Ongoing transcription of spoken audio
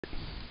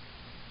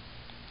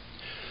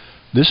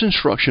This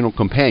instructional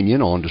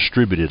companion on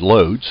distributed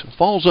loads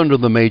falls under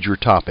the major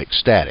topic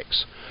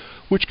statics,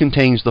 which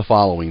contains the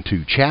following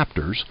two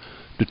chapters: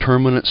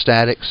 determinate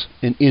statics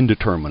and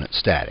indeterminate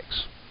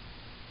statics.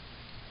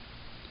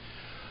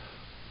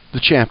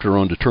 The chapter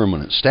on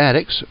determinate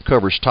statics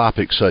covers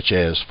topics such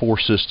as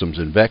force systems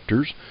and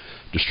vectors,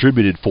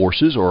 distributed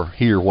forces, or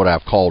here what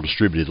I've called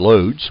distributed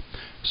loads.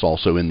 It's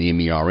also in the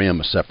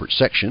MERM, a separate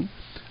section.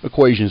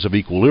 Equations of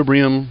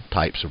equilibrium,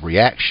 types of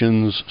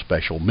reactions,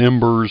 special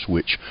members,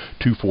 which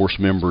two force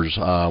members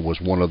was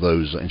one of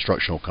those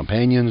instructional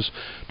companions,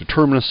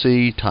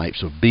 determinacy,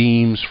 types of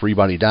beams, free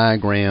body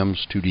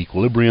diagrams, 2D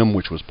equilibrium,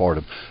 which was part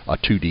of a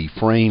 2D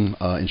frame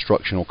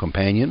instructional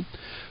companion,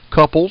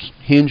 couples,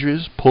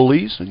 hinges,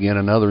 pulleys, again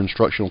another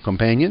instructional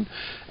companion,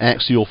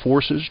 axial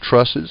forces,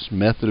 trusses,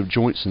 method of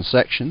joints and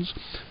sections,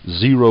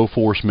 zero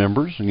force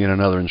members, again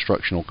another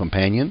instructional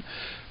companion,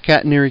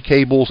 catenary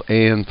cables,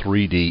 and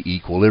 3D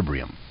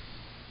equilibrium.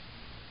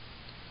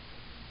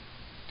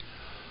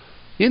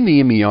 In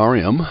the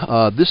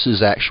MERM, this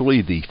is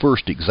actually the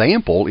first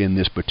example in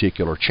this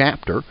particular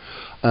chapter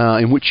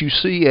in which you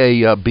see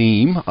a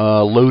beam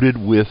loaded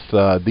with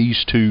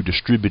these two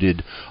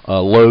distributed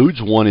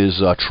loads. One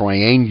is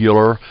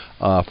triangular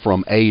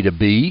from A to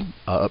B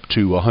up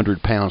to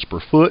 100 pounds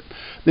per foot.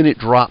 Then it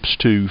drops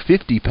to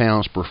 50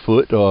 pounds per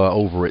foot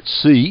over at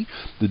C.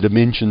 The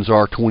dimensions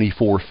are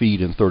 24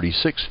 feet and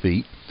 36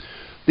 feet.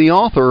 The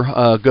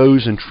author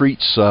goes and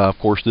treats, of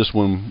course, this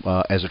one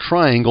as a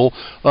triangle,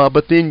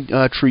 but then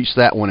treats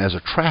that one as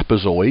a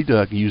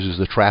trapezoid, uses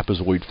the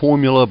trapezoid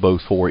formula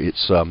both for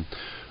its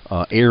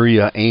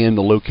area and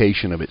the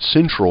location of its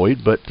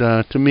centroid. But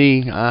to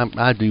me,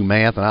 I do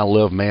math and I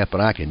love math,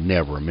 but I can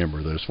never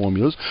remember those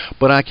formulas.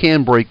 But I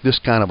can break this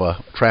kind of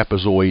a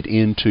trapezoid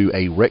into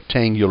a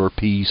rectangular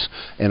piece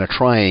and a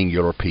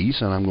triangular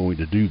piece, and I'm going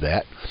to do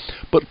that.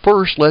 But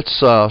first, let's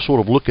sort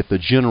of look at the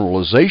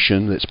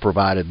generalization that's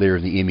provided there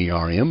in the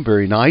MERM.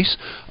 Very nice.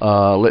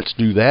 Let's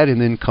do that and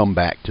then come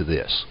back to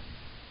this.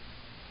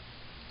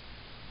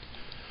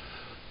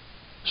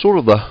 Sort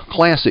of the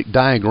classic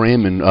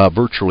diagram in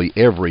virtually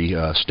every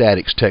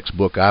statics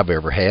textbook I've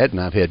ever had, and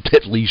I've had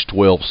at least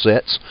 12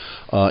 sets,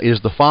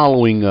 is the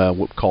following what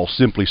we call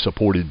simply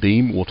supported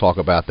beam. We'll talk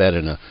about that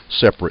in a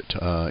separate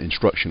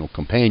instructional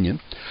companion.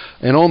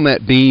 And on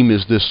that beam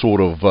is this sort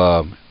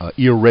of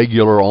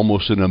irregular,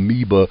 almost an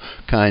amoeba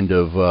kind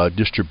of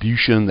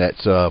distribution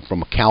that's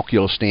from a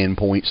calculus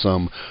standpoint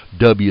some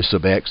W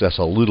sub x. That's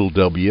a little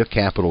w,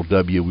 capital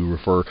W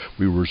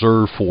we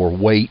reserve for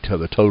weight,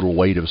 the total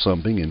weight of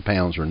something in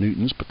pounds or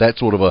newtons, but that's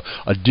sort of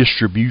a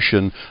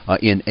distribution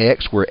in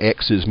x, where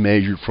x is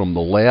measured from the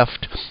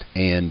left,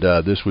 and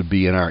this would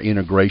be in our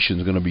integration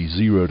is going to be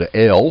 0 to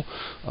L,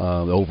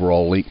 the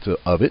overall length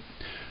of it.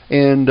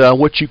 And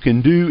what you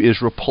can do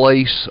is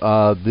replace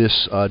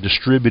this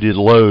distributed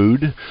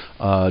load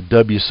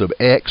W sub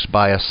x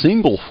by a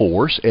single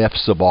force F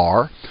sub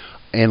r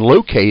and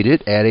locate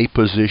it at a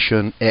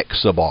position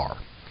x sub r.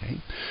 Okay.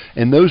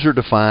 And those are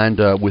defined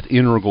with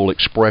integral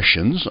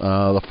expressions.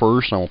 The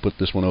first, I will put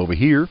this one over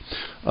here,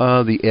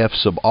 the F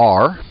sub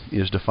r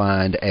is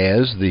defined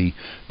as the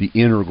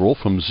integral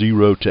from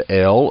 0 to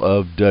L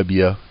of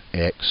Wx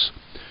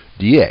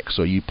dx.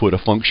 So you put a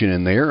function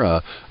in there.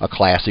 A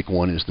classic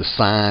one is the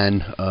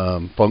sine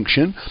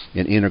function,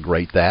 and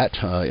integrate that,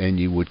 and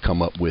you would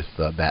come up with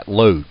that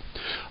load.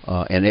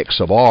 And x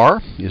sub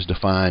r is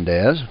defined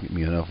as, give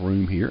me enough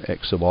room here,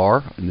 x sub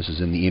r, and this is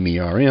in the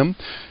MERM,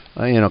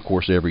 and of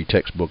course every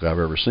textbook I've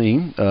ever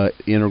seen,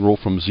 integral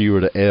from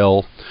 0 to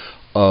L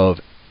of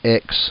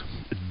x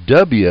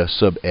W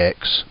sub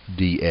x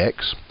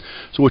dx.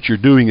 So what you're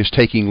doing is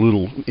taking a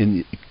little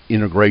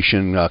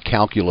integration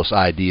calculus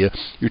idea.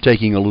 You're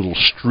taking a little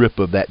strip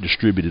of that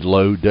distributed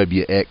load,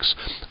 Wx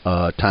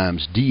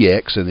times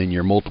dx, and then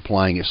you're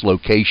multiplying its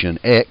location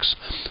x.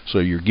 So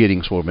you're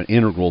getting sort of an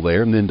integral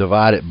there, and then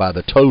divide it by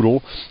the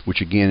total,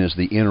 which again is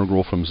the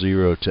integral from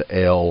 0 to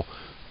L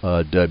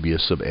W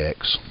sub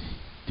x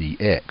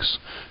dx.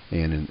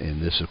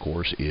 And this, of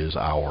course, is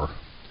our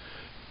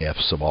F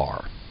sub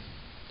r.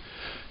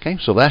 Okay,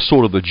 so that's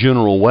sort of the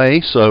general way.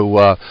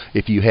 So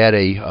if you had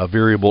a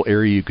variable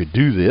area, you could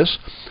do this.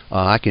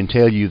 I can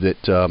tell you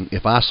that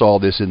if I saw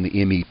this in the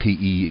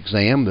MEPE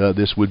exam,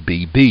 this would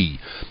be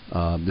B.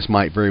 This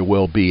might very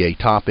well be a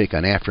topic,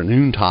 an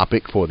afternoon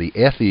topic for the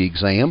FE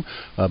exam,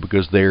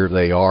 because there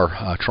they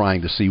are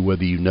trying to see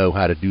whether you know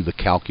how to do the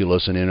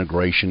calculus and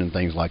integration and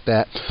things like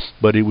that.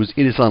 But it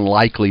is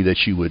unlikely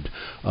that you would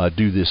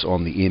do this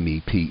on the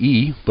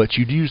MEPE. But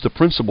you'd use the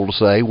principle to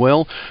say,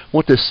 well,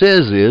 what this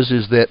says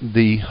is that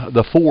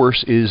the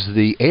force is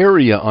the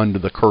area under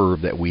the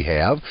curve that we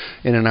have.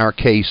 And in our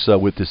case,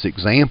 with this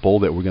example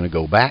that we're going to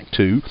go back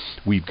to,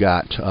 we've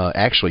got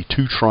actually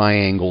two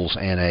triangles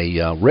and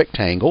a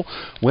rectangle.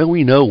 Well,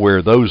 we know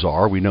where those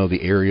are. We know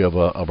the area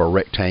of a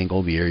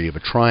rectangle, the area of a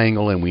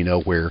triangle, and we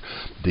know where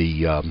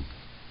the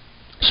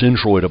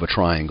centroid of a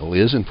triangle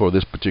is, and for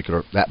that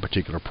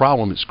particular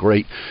problem, it's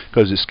great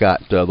because it's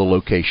got the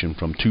location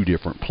from two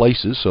different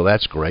places, so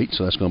that's great.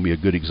 So that's going to be a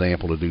good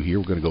example to do here.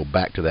 We're going to go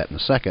back to that in a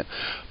second,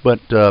 but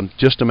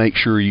just to make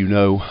sure you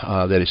know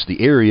that it's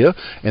the area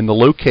and the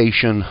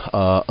location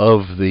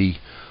of the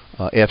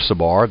F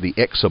sub r, the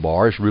X sub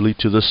r, is really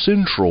to the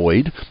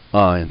centroid.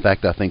 In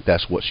fact, I think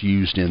that's what's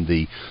used in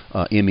the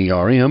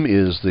MERM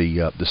is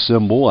the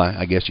symbol.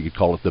 I guess you could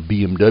call it the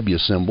BMW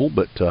symbol,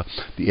 but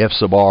the F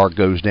sub r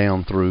goes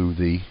down through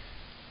the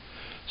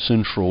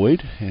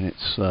centroid, and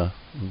it's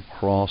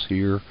across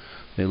here.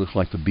 It looks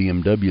like the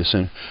BMW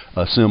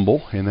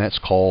symbol, and that's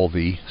called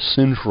the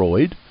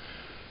centroid.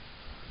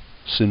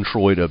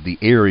 Centroid of the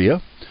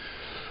area,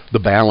 the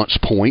balance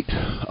point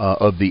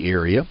of the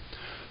area.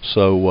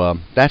 So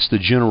that's the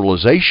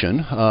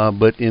generalization,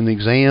 but in the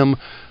exam,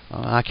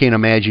 I can't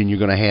imagine you're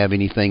going to have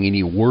anything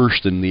any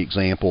worse than the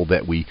example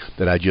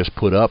that I just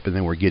put up, and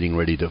then we're getting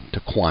ready to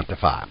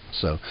quantify.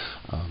 So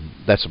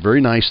that's a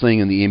very nice thing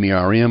in the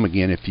MERM.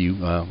 Again, if you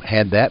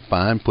had that,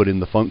 fine, put in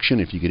the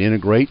function. If you could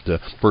integrate, the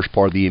first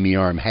part of the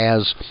MERM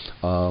has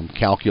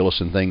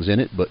calculus and things in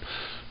it, but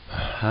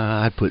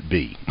I'd put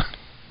B.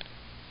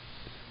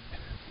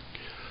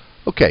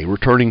 Okay,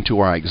 returning to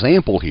our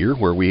example here,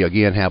 where we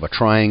again have a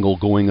triangle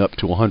going up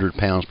to 100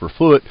 pounds per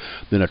foot,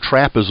 then a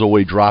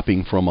trapezoid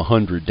dropping from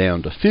 100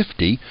 down to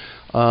 50.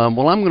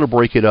 Well, I'm going to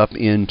break it up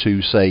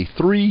into, say,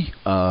 3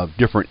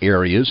 different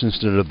areas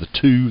instead of the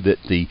 2 that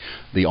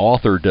the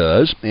author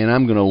does, and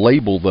I'm going to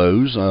label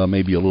those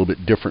maybe a little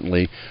bit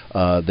differently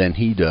than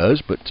he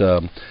does, but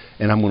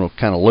and I'm going to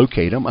kind of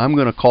locate them. I'm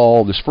going to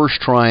call this first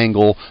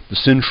triangle, the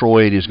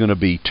centroid is going to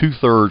be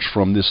 2/3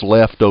 from this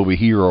left over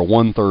here, or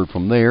 1/3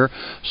 from there.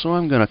 So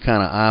I'm going to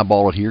kind of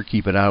eyeball it here,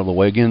 keep it out of the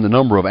way. Again, the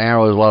number of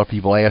arrows, a lot of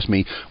people ask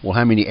me, well,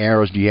 how many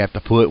arrows do you have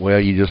to put? Well,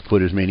 you just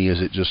put as many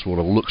as it just sort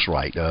of looks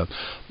right.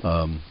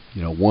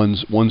 You know,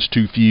 one's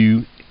too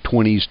few,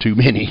 20's too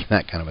many,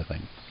 that kind of a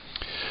thing.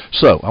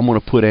 So I'm going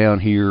to put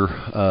down here,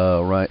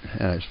 right,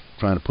 I was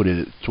trying to put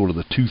it at sort of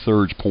the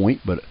 2/3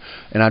 point,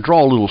 and I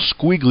draw a little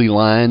squiggly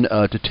line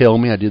to tell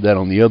me. I did that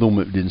on the other one,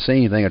 but didn't say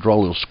anything. I draw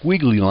a little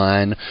squiggly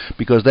line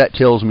because that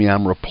tells me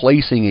I'm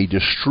replacing a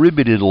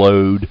distributed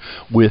load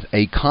with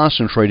a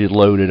concentrated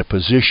load at a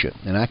position,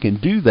 and I can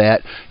do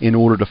that in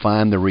order to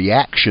find the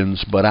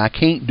reactions, but I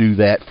can't do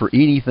that for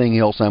anything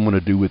else I'm going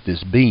to do with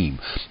this beam.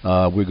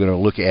 We're going to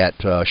look at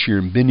shear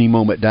and bending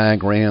moment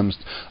diagrams,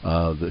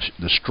 the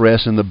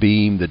stress in the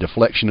beam, the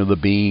deflection of the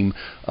beam.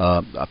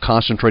 A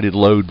concentrated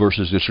load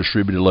versus this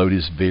distributed load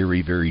is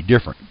very, very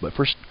different. But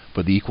first,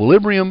 for the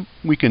equilibrium,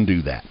 we can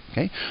do that.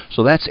 Okay,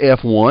 so that's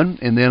F1,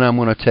 and then I'm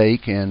going to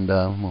take and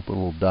I'm going to put a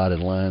little dotted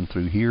line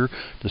through here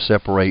to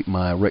separate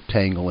my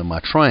rectangle and my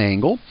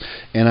triangle,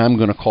 and I'm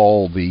going to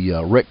call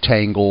the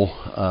rectangle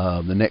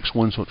the next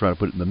one, so I'll try to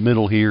put it in the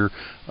middle here.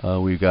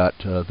 We've got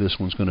this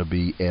one's going to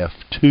be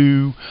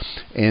F2,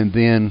 and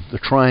then the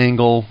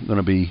triangle going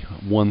to be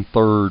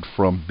 1/3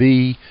 from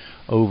B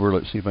over,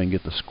 let's see if I can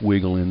get the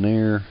squiggle in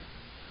there,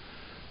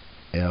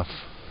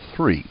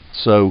 F3.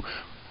 So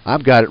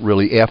I've got it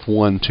really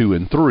F1, 2,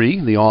 and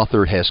 3. The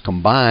author has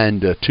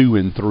combined 2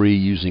 and 3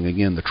 using,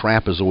 again, the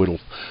trapezoidal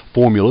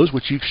formulas,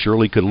 which you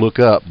surely could look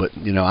up, but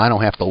you know, I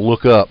don't have to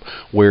look up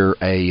where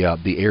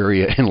the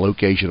area and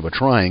location of a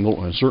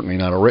triangle, and certainly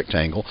not a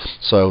rectangle,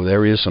 so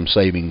there is some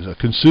savings, a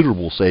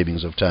considerable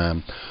savings of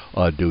time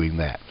doing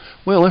that.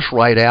 Well, let's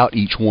write out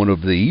each one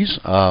of these.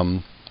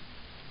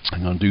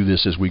 I'm going to do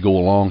this as we go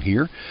along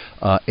here.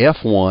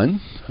 F1,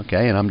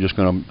 okay, and I'm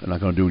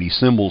not going to do any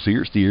symbols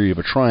here. It's the area of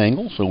a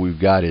triangle, so we've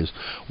got is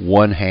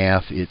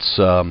 1/2 its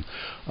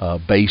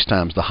base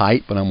times the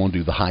height, but I'm going to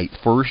do the height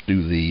first,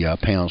 do the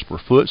pounds per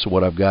foot. So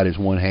what I've got is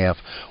 1/2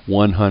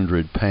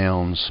 100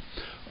 pounds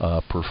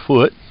per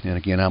foot, and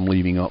again I'm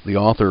leaving out the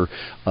author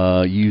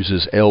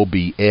uses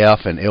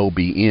LBF and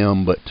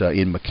LBM, but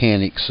in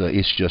mechanics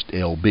it's just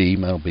LB.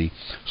 That'll be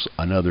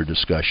another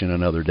discussion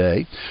another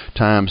day,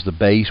 times the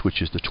base, which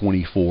is the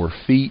 24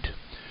 feet,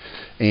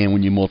 and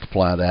when you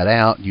multiply that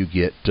out you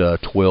get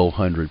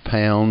 1,200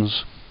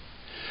 pounds.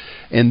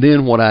 And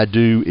then what I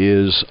do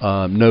is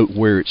note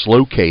where it's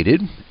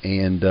located,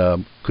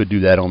 and could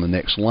do that on the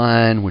next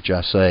line, which I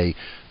say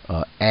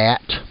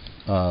at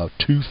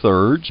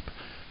 2/3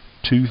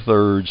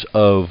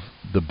 of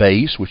the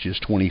base, which is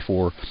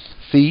 24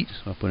 feet.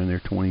 So I'll put in there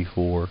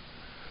 24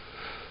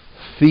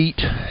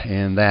 feet,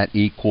 and that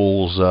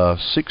equals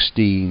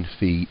 16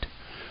 feet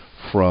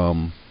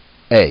from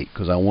A,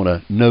 because I want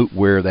to note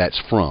where that's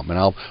from. And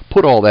I'll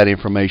put all that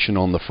information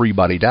on the free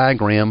body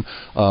diagram,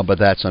 but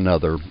that's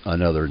another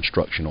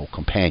instructional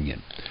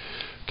companion.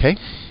 Okay.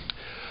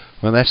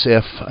 Well, that's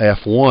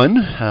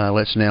F1.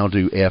 Let's now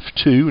do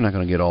F2. I'm not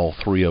going to get all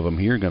 3 of them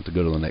here. You're going to have to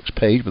go to the next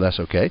page, but that's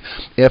okay.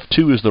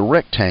 F2 is the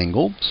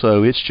rectangle,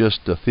 so it's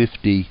just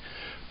 50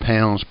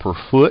 pounds per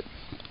foot,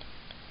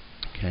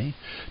 okay,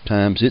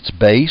 times its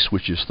base,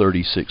 which is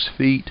 36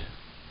 feet,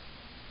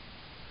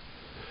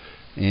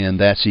 and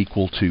that's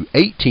equal to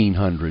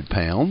 1,800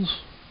 pounds.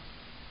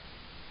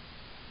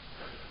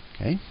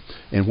 Okay,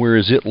 and where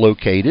is it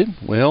located?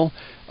 Well,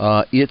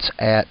 it's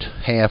at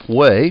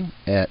halfway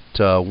at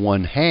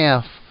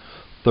 1/2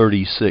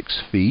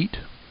 36 feet,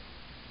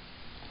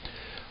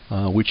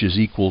 which is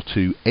equal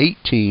to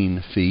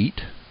 18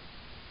 feet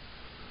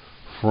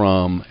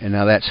from, and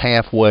now that's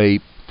halfway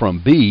from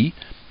B,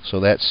 so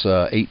that's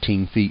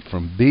 18 feet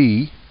from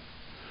B.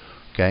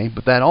 Okay,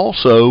 but that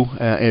also,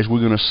 as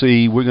we're going to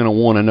see, we're going to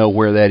want to know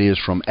where that is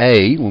from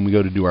A when we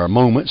go to do our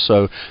moment.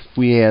 So if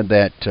we add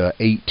that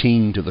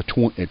 18 to the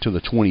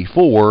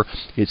 24,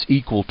 it's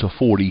equal to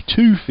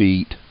 42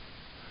 feet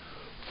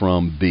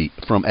from A.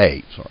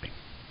 Sorry.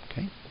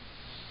 Okay.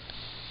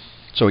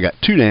 So we got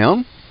 2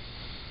 down.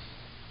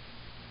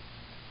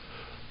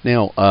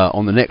 Now,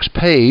 on the next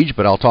page,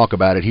 but I'll talk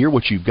about it here,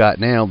 what you've got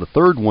now, the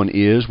third one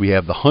is we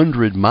have the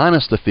 100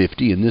 minus the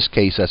 50. In this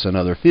case, that's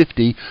another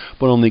 50.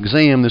 But on the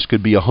exam, this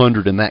could be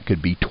 100 and that could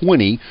be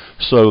 20.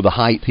 So the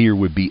height here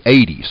would be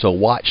 80. So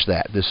watch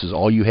that. This is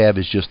all you have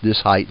is just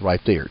this height right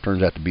there. It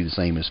turns out to be the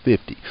same as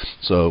 50.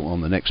 So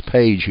on the next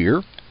page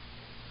here.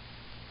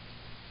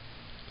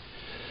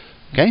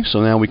 Okay,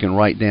 so now we can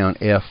write down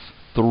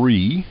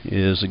F3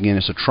 is, again,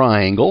 it's a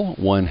triangle,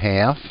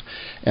 1/2,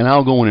 and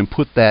I'll go in and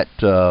put that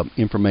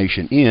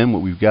information in.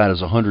 What we've got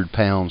is 100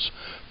 pounds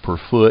per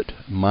foot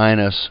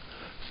minus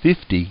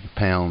 50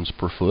 pounds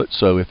per foot.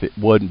 So if it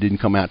didn't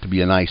come out to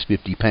be a nice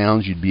 50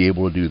 pounds, you'd be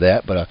able to do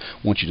that, but I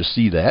want you to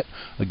see that.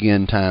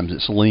 Again, times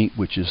its length,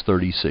 which is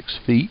 36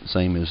 feet,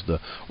 same as the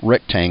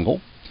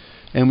rectangle.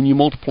 And when you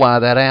multiply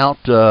that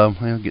out,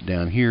 I'll get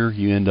down here,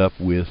 you end up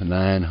with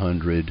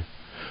 900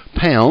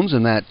 pounds,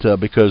 and that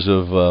because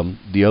of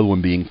the other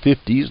one being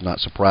 50 is not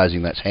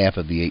surprising. That's half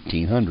of the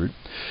 1800.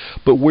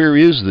 But where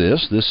is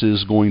this? This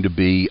is going to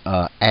be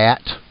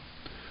at,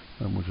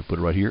 I'm going to put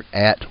it right here,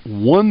 at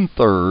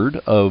 1/3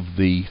 of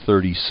the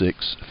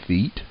 36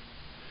 feet,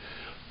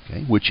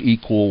 okay, which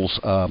equals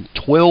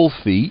 12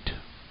 feet,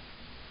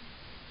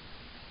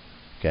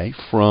 okay,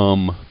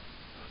 from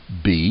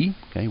B,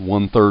 okay,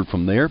 1/3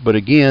 from there. But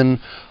again,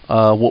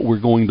 what we're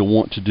going to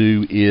want to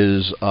do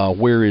is,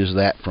 where is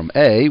that from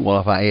A?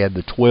 Well, if I add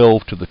the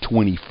 12 to the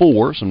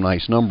 24, some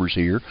nice numbers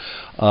here,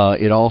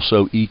 it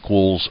also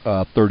equals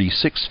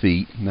 36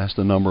 feet, and that's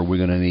the number we're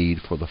going to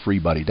need for the free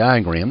body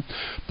diagram,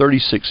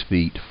 36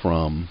 feet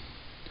from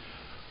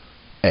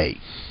A.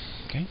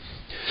 Okay.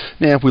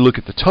 Now, if we look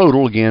at the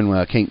total, again,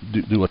 I can't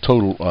do a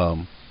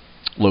total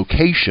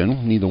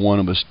location, neither one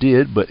of us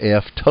did, but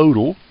F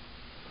total,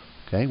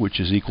 okay, which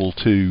is equal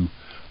to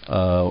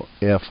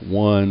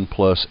F1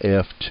 plus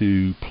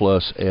F2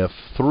 plus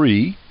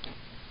F3.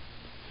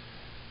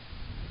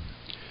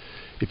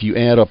 If you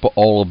add up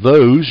all of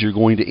those, you're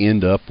going to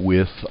end up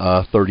with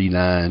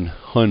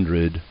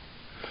 3,900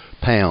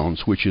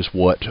 pounds, which is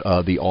what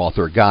the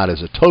author got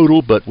as a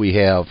total, but we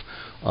have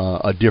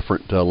a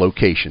different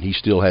location. He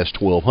still has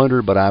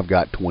 1,200, but I've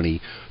got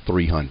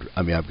 2,300.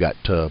 I mean, I've got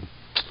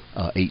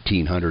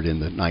 1,800 in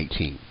the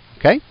 19.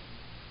 Okay?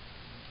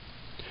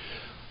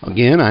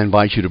 Again, I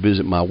invite you to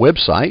visit my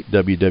website,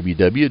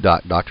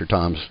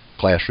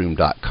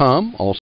 www.drtomsclassroom.com. Also